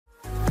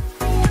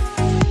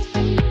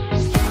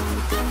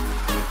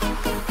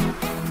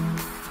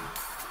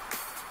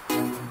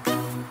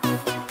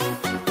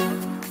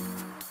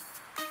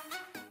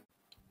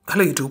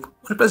Hello YouTube,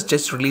 OnePlus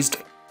just released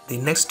the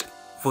next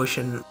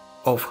version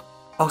of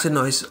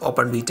OxygenOS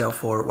Open Beta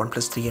for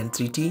OnePlus 3 and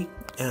 3T,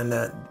 and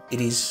it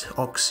is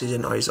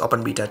OxygenOS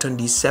Open Beta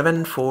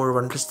 27 for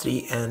OnePlus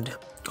 3 and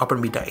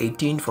Open Beta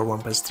 18 for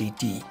OnePlus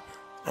 3T.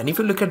 And if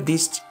you look at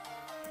these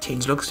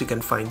changelogs, you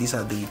can find these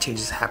are the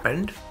changes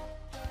happened.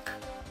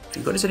 If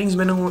you go to settings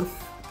menu,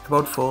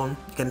 about phone,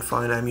 you can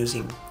find I'm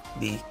using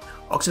the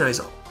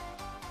OxygenOS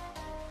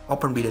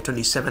Open Beta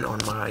 27 on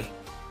my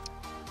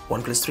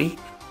OnePlus 3.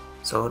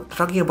 So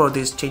talking about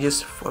these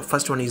changes,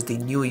 first one is the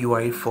new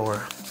UI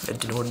for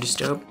Do Not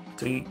Disturb.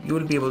 So you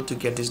will be able to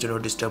get this Do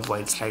Not Disturb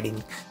while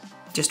sliding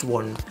just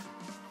one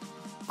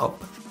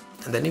up,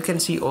 and then you can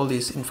see all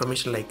this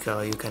information, like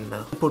you can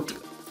put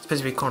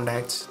specific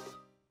contacts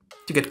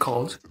to get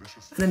calls,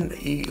 and then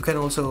you can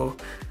also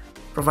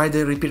provide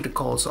the repeated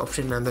calls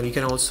option, and then you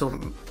can also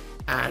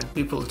add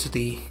people to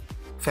the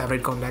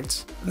favorite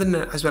contacts, and then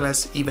as well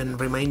as even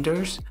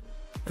reminders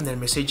and then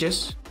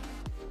messages.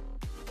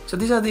 So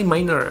these are the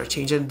minor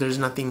changes. There is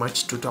nothing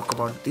much to talk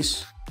about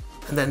this.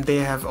 And then they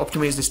have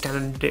optimized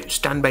the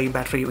standby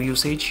battery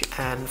usage,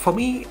 and for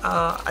me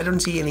I don't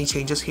see any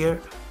changes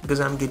here because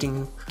I'm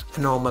getting a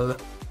normal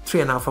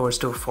 3.5 hours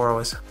to 4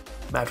 hours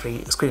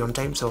battery screen on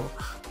time, so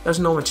there's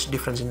no much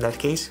difference in that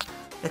case.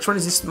 Next one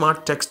is the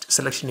smart text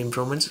selection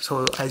improvements.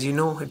 So as you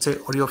know, it's an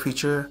audio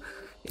feature.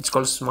 It's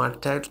called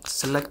smart text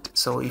select.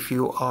 So if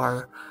you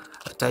are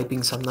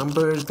typing some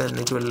numbers, then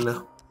it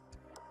will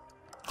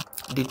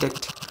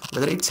detect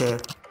whether it's a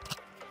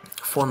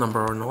phone number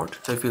or not.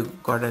 So if you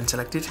go ahead and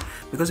select it,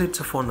 because it's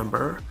a phone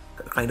number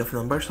kind of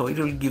number, so it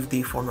will give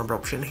the phone number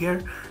option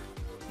here.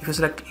 If you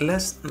select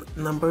less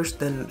numbers,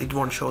 then it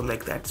won't show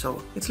like that.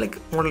 So it's like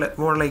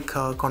more like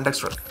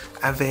context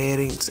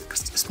aware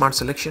smart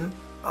selection,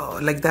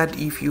 like that.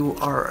 If you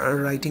are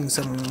writing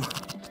some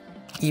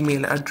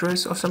email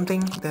address or something,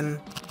 then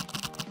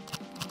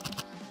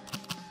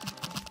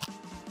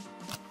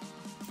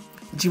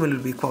Gmail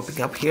will be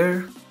popping up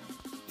here.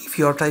 If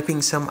you are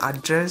typing some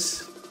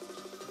address,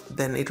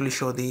 then it will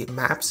show the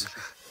maps.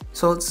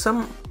 So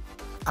some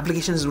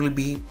applications will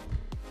be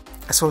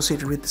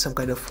associated with some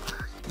kind of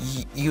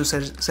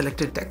user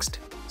selected text.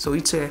 So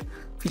it's a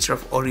feature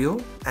of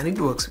Oreo and it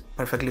works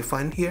perfectly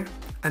fine here.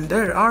 And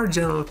there are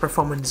general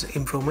performance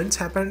improvements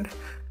happened,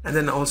 and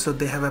then also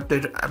they have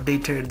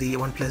updated the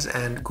OnePlus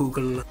and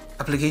Google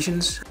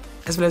applications,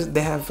 as well as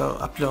they have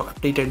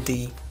updated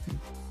the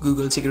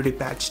Google security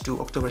patch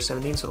to October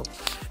 17. So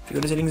if you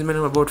go to settings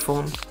menu, about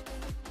phone,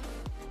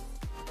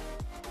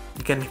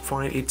 you can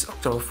find it's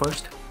October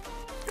 1st,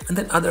 and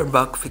then other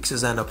bug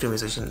fixes and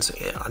optimizations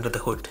under the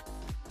hood.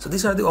 So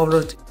these are the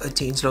overall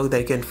changelog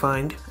that you can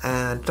find.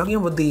 And talking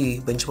about the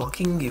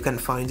benchmarking, you can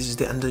find this is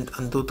the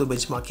Antutu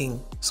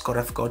benchmarking score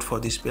I've got for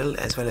this build,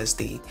 as well as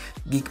the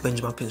Geek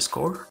benchmarking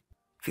score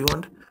if you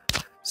want.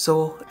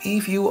 So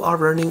if you are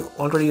running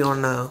already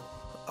on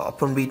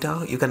Open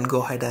Beta, you can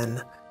go ahead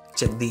and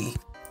check the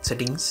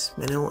settings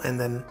menu and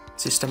then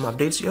system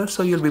updates here,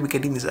 so you'll be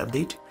getting this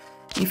update.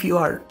 If you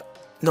are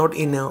not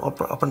in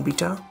Open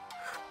Beta,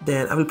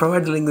 then I will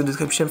provide the link in the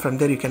description. From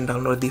there you can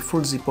download the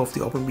full zip of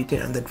the Open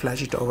Beta and then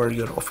flash it over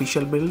your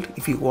official build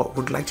if you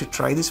would like to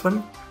try this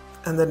one.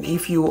 And then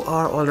if you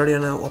are already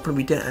on Open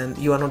Beta and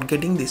you are not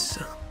getting this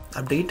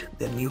update,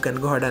 then you can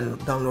go ahead and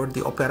download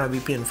the Opera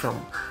VPN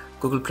from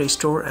Google Play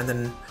Store and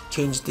then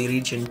change the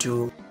region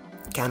to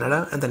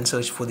Canada and then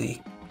search for the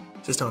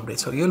system update,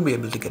 so you'll be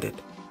able to get it.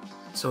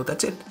 So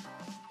that's it.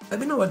 Let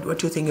me know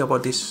what you think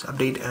about this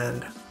update,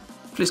 and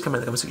please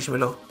comment in the comment section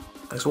below.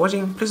 Thanks for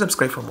watching. Please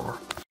subscribe for more.